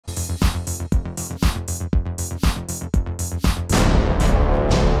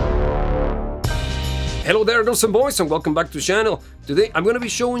Hello there girls and boys and welcome back to the channel. Today I'm going to be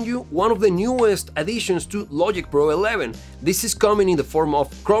showing you one of the newest additions to Logic Pro 11. This is coming in the form of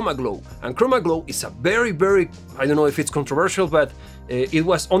Chromaglow, and Chromaglow is a very, I don't know if it's controversial, but it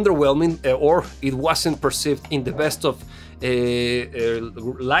was underwhelming or it wasn't perceived in the best of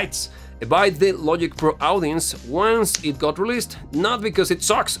lights by the Logic Pro audience once it got released. Not because it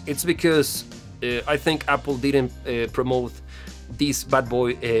sucks, it's because I think Apple didn't promote this bad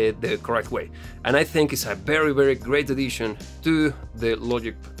boy the correct way, and I think it's a very great addition to the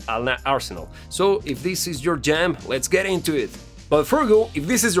Logic arsenal. So if this is your jam, let's get into it. But before we go, if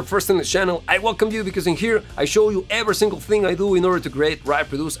this is your first time on the channel, I welcome you, because in here I show you every single thing I do in order to create, write,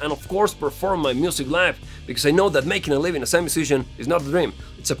 produce, and of course perform my music live, because I know that making a living as a musician is not a dream,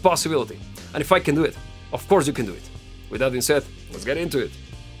 it's a possibility. And if I can do it, of course you can do it. With that being said, let's get into it.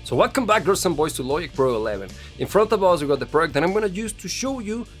 So welcome back girls and boys to Logic Pro 11. In front of us we got the product that I'm going to use to show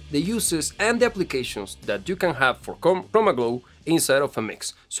you the uses and the applications that you can have for Chromaglow inside of a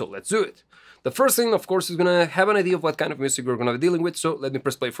mix. So let's do it. The first thing, of course, is going to have an idea of what kind of music we're going to be dealing with, so let me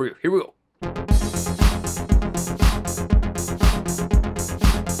press play for you. Here we go.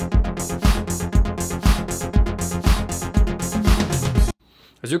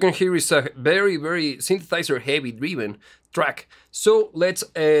 As you can hear, it's a very synthesizer heavy driven track. So let's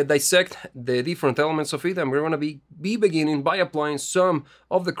dissect the different elements of it, and we're going to be beginning by applying some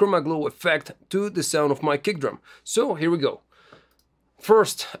of the Chromaglow effect to the sound of my kick drum. So here we go.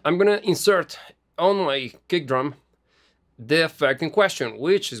 First, I'm going to insert on my kick drum the effect in question,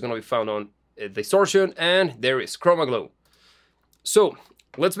 which is going to be found on distortion, and there is Chromaglow. So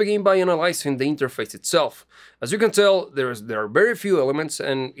let's begin by analyzing the interface itself. As you can tell, there are very few elements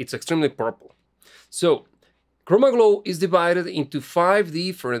and it's extremely purple. So Chromaglow is divided into 5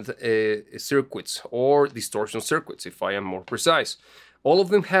 different circuits, or distortion circuits if I am more precise. All of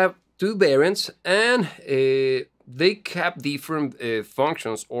them have 2 variants, and they have different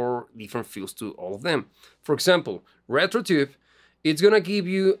functions or different feels to all of them. For example, retro tube, it's gonna give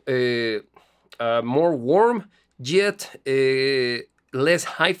you a more warm yet less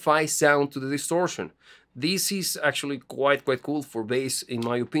hi-fi sound to the distortion. This is actually quite cool for bass, in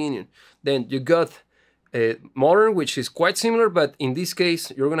my opinion. Then you got modern, which is quite similar, but in this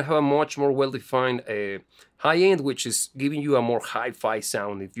case you're gonna have a much more well-defined high-end, which is giving you a more hi-fi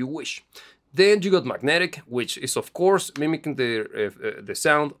sound if you wish. Then you got magnetic, which is of course mimicking the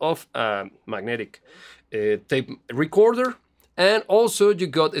sound of a magnetic tape recorder. And also you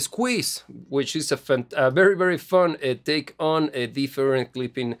got a squeeze, which is a very fun take on different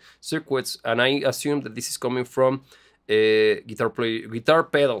clipping circuits, and I assume that this is coming from guitar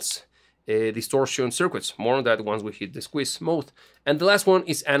pedals distortion circuits. More on that once we hit the squeeze mode. And the last one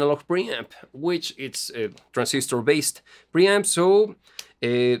is analog preamp, which it's a transistor based preamp, so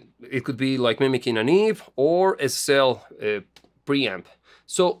it could be like mimicking an Eve or a cell preamp.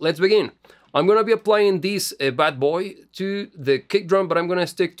 So let's begin. I'm going to be applying this bad boy to the kick drum, but I'm going to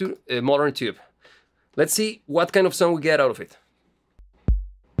stick to a modern tube. Let's see what kind of sound we get out of it.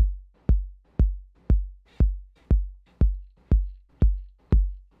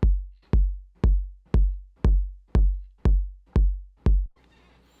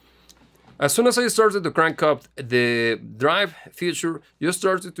 As soon as I started to crank up the drive feature, you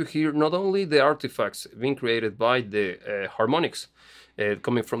started to hear not only the artifacts being created by the harmonics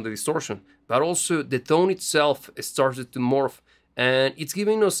coming from the distortion, but also the tone itself started to morph, and it's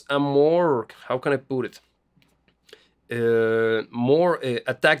giving us a more, how can I put it, more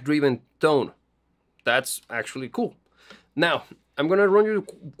attack-driven tone. That's actually cool. Now, I'm gonna run you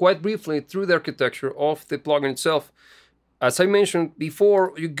quite briefly through the architecture of the plugin itself. As I mentioned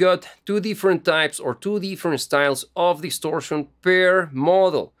before, you got 2 different types or 2 different styles of distortion per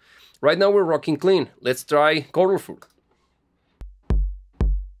model. Right now we're rocking clean. Let's try colorful.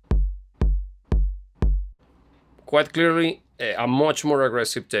 Quite clearly a much more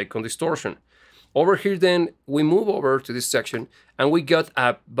aggressive take on distortion. Over here then we move over to this section and we got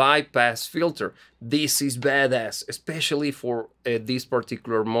a bypass filter. This is badass, especially for this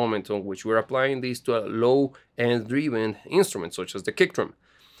particular moment on which we're applying this to a low end driven instrument such as the kick drum.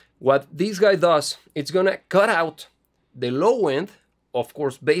 What this guy does, it's gonna cut out the low end, of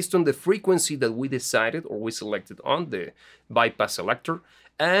course based on the frequency that we decided or we selected on the bypass selector,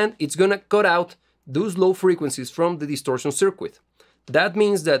 and it's gonna cut out those low frequencies from the distortion circuit. That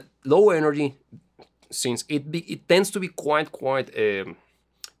means that low energy, since it tends to be quite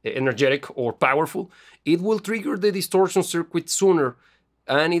energetic or powerful, it will trigger the distortion circuit sooner,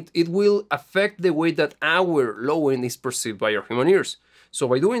 and it will affect the way that our low end is perceived by our human ears. So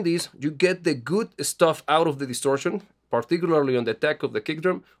by doing this, you get the good stuff out of the distortion, particularly on the attack of the kick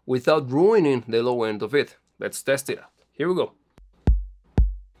drum, without ruining the low end of it. Let's test it out. Here we go.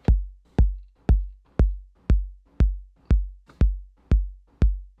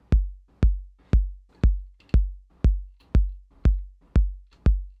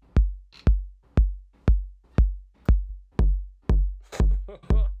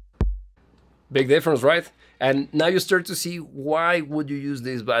 Big difference, right? And now you start to see why would you use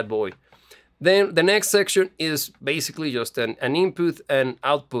this bad boy. Then the next section is basically just an input and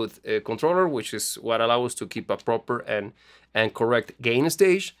output controller, which is what allows us to keep a proper and correct gain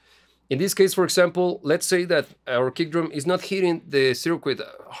stage. In this case, for example, let's say that our kick drum is not hitting the circuit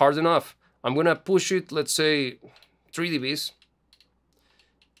hard enough. I'm gonna push it, let's say 3 dBs,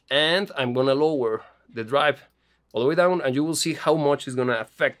 and I'm gonna lower the drive all the way down, and you will see how much it's gonna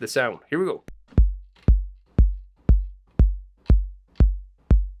affect the sound. Here we go.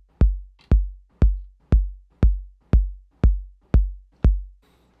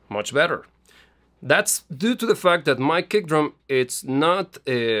 Much better. That's due to the fact that my kick drum, it's not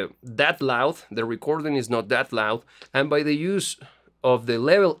that loud, the recording is not that loud, and by the use of the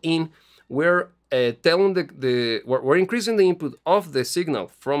level in, we're telling we're increasing the input of the signal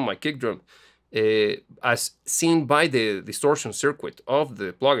from my kick drum as seen by the distortion circuit of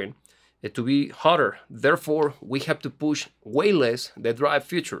the plugin to be hotter. Therefore, we have to push way less the drive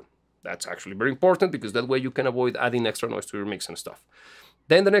feature. That's actually very important because that way you can avoid adding extra noise to your mix and stuff.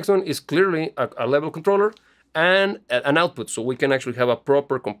 Then the next one is clearly a level controller and an output, so we can actually have a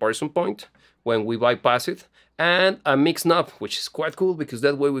proper comparison point when we bypass it, and a mix knob, which is quite cool because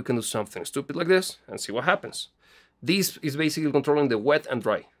that way we can do something stupid like this and see what happens. This is basically controlling the wet and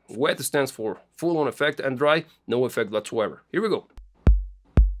dry. Wet stands for full on effect, and dry, no effect whatsoever. Here we go.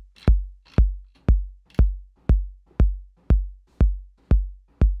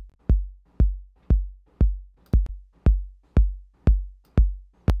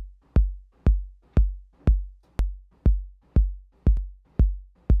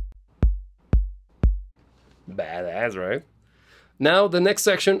 Badass, right? Now the next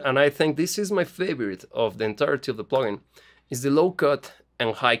section, and I think this is my favorite of the entirety of the plugin, is the low cut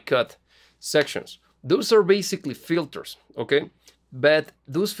and high cut sections. Those are basically filters, okay? But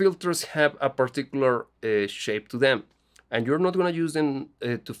those filters have a particular shape to them, and you're not going to use them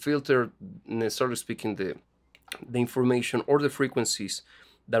to filter, necessarily speaking, the information or the frequencies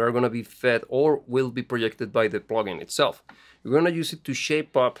that are going to be fed or will be projected by the plugin itself. You're going to use it to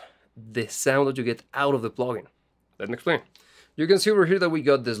shape up the sound that you get out of the plugin. Let me explain. You can see over here that we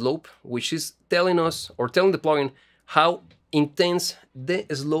got the slope, which is telling us, or telling the plugin, how intense the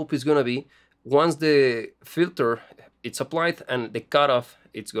slope is going to be once the filter it's applied and the cutoff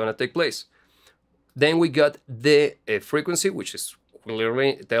it's going to take place. Then we got the frequency, which is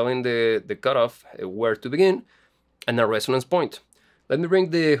clearly telling the cutoff where to begin, and a resonance point. Let me bring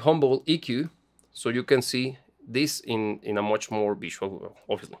the humble EQ so you can see this in a much more visual,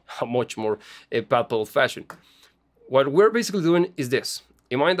 obviously, a much more palpable fashion. What we're basically doing is this.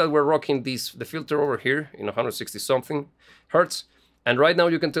 In mind that we're rocking the filter over here in 160 something hertz, and right now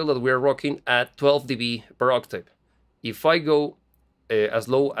you can tell that we're rocking at 12 dB per octave. If I go as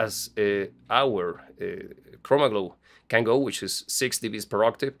low as our Chromaglow can go, which is 6 dBs per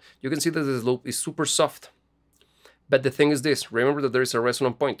octave, you can see that the slope is super soft. But the thing is this, remember that there is a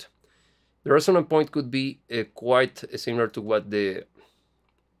resonant point. The resonant point could be quite similar to what the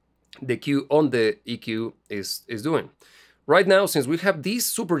Q on the EQ is doing. Right now, since we have this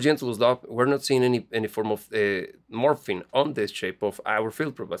super gentle slope, we're not seeing any form of morphing on the shape of our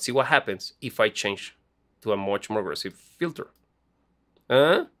filter. But see what happens if I change to a much more aggressive filter.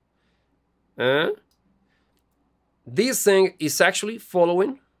 This thing is actually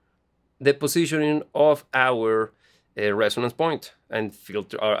following the positioning of our resonance point and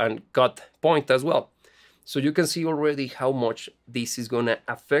filter and cut point as well. So you can see already how much this is going to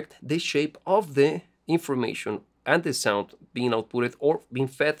affect the shape of the information and the sound being outputted or being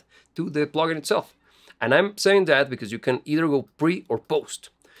fed to the plugin itself. And I'm saying that because you can either go pre or post.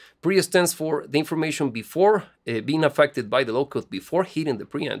 Pre stands for the information before being affected by the low cut, before hitting the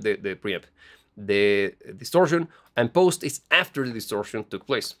preamp, the distortion, and post is after the distortion took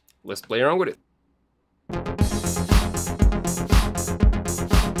place. Let's play around with it.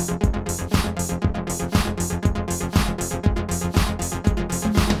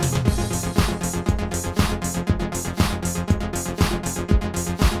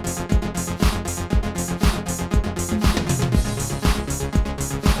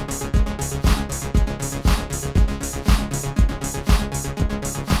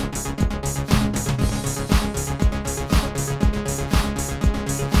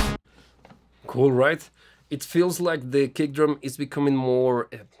 Cool, right? it feels like the kick drum is becoming more,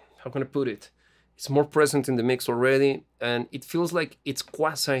 how can I put it? It's more present in the mix already, and it feels like it's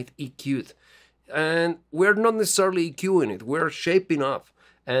quasi EQ'd. And we're not necessarily EQing it, we're shaping up.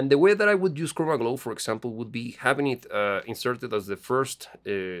 And the way that I would use Chromaglow, for example, would be having it inserted as the first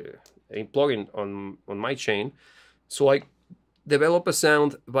plugin on my chain. So I develop a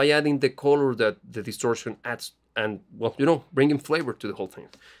sound by adding the color that the distortion adds and, well, you know, bringing flavor to the whole thing.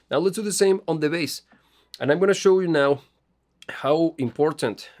 Now let's do the same on the bass. And I'm going to show you now how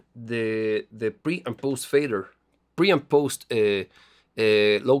important the pre and post fader, pre and post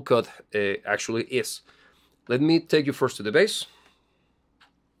low cut actually is. Let me take you first to the bass.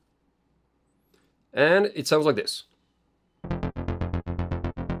 And it sounds like this.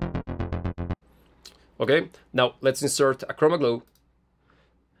 Okay, now let's insert a Chromaglow.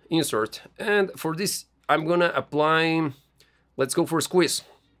 Insert. And for this, I'm gonna apply, let's go for a squeeze.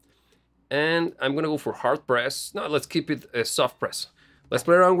 And I'm gonna go for hard press. No, let's keep it a soft press. Let's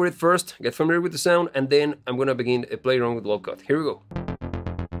play around with it first, get familiar with the sound, and then I'm gonna begin to play around with low cut. Here we go.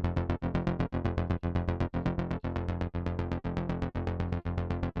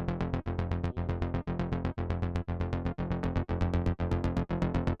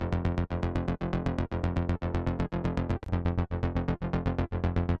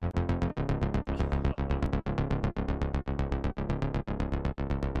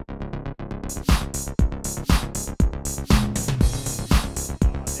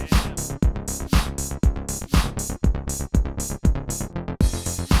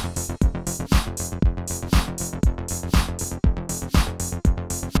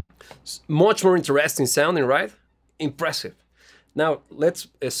 Much more interesting sounding, right? Impressive. Now let's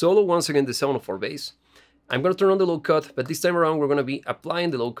solo once again the sound of our bass. I'm going to turn on the low cut, but this time around we're going to be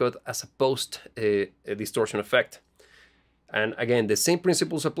applying the low cut as a post distortion effect. And again, the same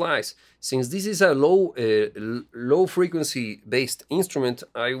principles applies. Since this is a low frequency based instrument,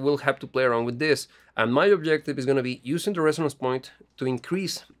 I will have to play around with this. And my objective is going to be using the resonance point to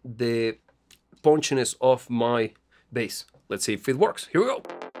increase the punchiness of my bass. Let's see if it works. Here we go.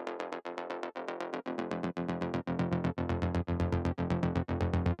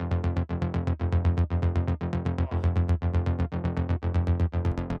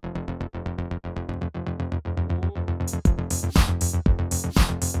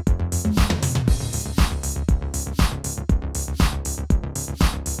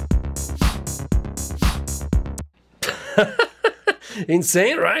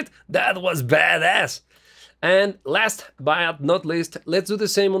 Insane, right? That was badass. And last but not least, let's do the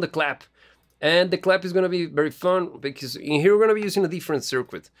same on the clap. And the clap is going to be very fun because in here we're going to be using a different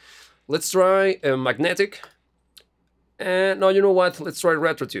circuit. Let's try a magnetic. And no, you know what? Let's try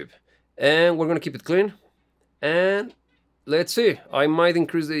retro tube. And we're going to keep it clean. And let's see. I might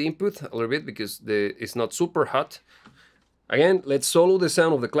increase the input a little bit because it's not super hot. Again, let's solo the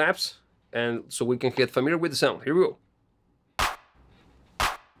sound of the claps, and so we can get familiar with the sound. Here we go.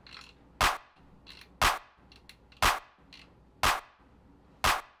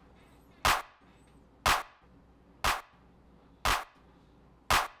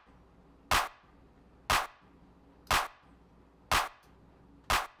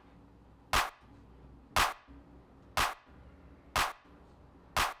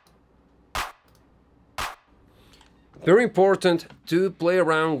 Very important to play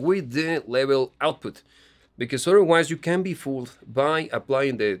around with the level output, because otherwise you can be fooled by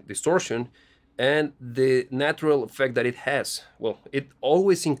applying the distortion and the natural effect that it has. Well, it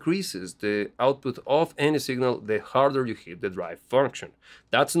always increases the output of any signal the harder you hit the drive function.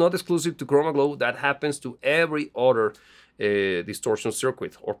 That's not exclusive to Chromaglow, that happens to every other distortion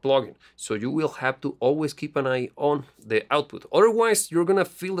circuit or plugin. So you will have to always keep an eye on the output. Otherwise, you're gonna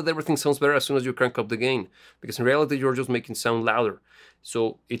feel that everything sounds better as soon as you crank up the gain, because in reality, you're just making sound louder.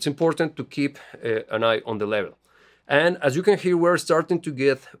 So it's important to keep an eye on the level. And as you can hear, we're starting to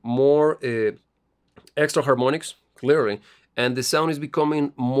get more extra harmonics, clearly, and the sound is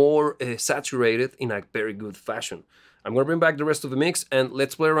becoming more saturated in a very good fashion. I'm gonna bring back the rest of the mix and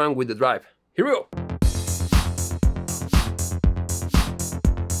let's play around with the drive. Here we go.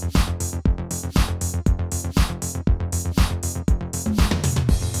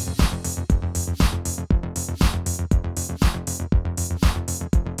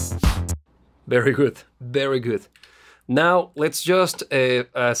 Very good, very good. Now let's just,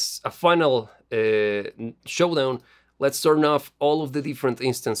 as a final showdown, let's turn off all of the different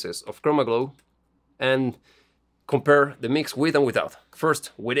instances of Chromaglow and compare the mix with and without.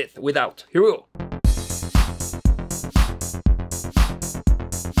 First, with it, without. Here we go.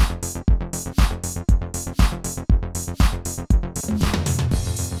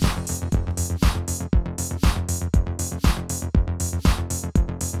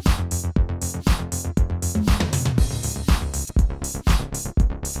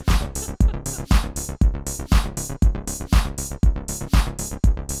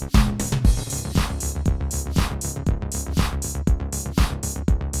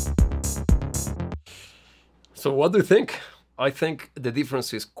 So what do you think? I think the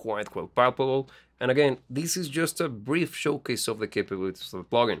difference is quite palpable. And again, this is just a brief showcase of the capabilities of the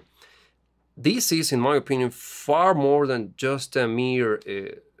plugin. This is, in my opinion, far more than just a mere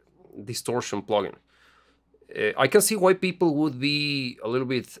distortion plugin. I can see why people would be a little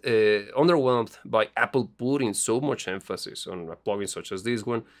bit underwhelmed by Apple putting so much emphasis on a plugin such as this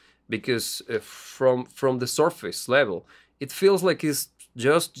one, because from the surface level, it feels like it's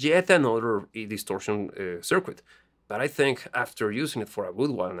just yet another distortion circuit. But I think after using it for a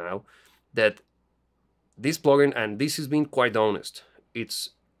good while now, that this plugin, and this is being quite honest, it's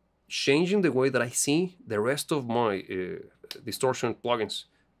changing the way that I see the rest of my distortion plugins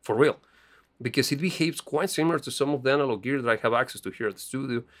for real, because it behaves quite similar to some of the analog gear that I have access to here at the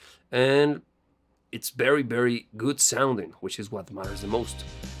studio, and it's very, very good sounding, which is what matters the most.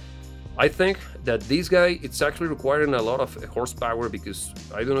 I think that this guy, it's actually requiring a lot of horsepower, because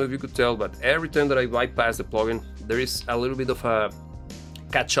I don't know if you could tell, but every time that I bypass the plugin, there is a little bit of a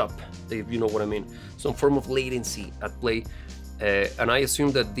catch-up, if you know what I mean, some form of latency at play. And I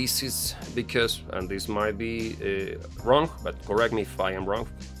assume that this is because, and this might be wrong, but correct me if I am wrong,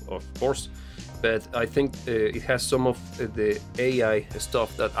 of course, but I think it has some of the AI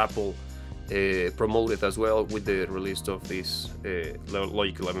stuff that Apple promoted as well with the release of this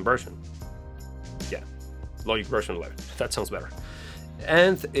Logic 11 version. Yeah, Logic version 11, that sounds better.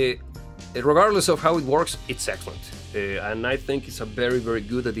 And regardless of how it works, it's excellent. And I think it's a very, very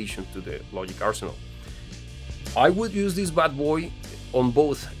good addition to the Logic arsenal. I would use this bad boy on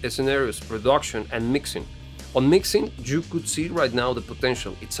both scenarios, production and mixing. On mixing, you could see right now the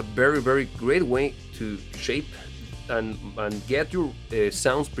potential. It's a very, very great way to shape and get your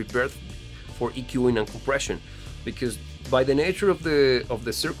sounds prepared for EQing and compression, because by the nature of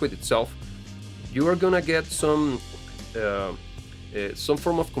the circuit itself, you are gonna get some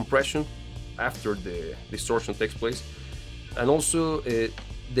form of compression after the distortion takes place, and also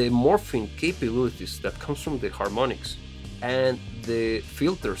the morphing capabilities that comes from the harmonics and the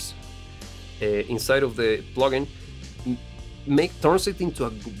filters inside of the plugin turns it into a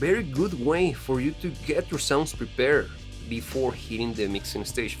very good way for you to get your sounds prepared before hitting the mixing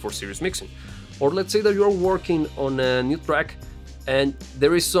stage for serious mixing. Or let's say that you're working on a new track and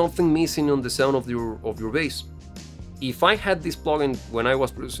there is something missing on the sound of your bass. If I had this plugin when I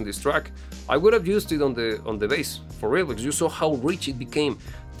was producing this track, I would have used it on the bass for real, because you saw how rich it became.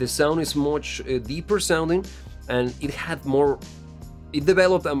 The sound is much deeper sounding, and it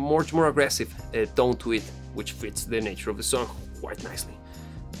developed a much more aggressive tone to it, which fits the nature of the song quite nicely.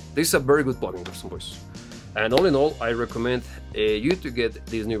 This is a very good plugin, girls and boys. And all in all, I recommend you to get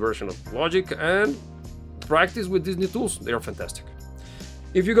this new version of Logic and practice with these new tools. They are fantastic.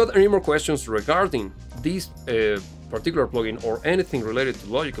 If you got any more questions regarding this particular plugin or anything related to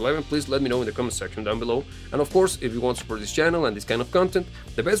Logic 11, please let me know in the comment section down below. And of course, if you want to support this channel and this kind of content,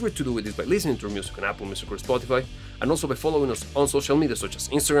 the best way to do it is by listening to our music on Apple Music or Spotify, and also by following us on social media such as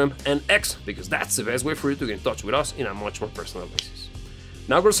Instagram and X, because that's the best way for you to get in touch with us in a much more personal basis.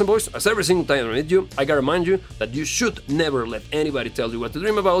 Now, girls and boys, as every single time I meet you, I gotta remind you that you should never let anybody tell you what to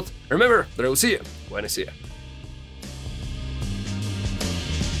dream about. Remember that I will see you when I see you.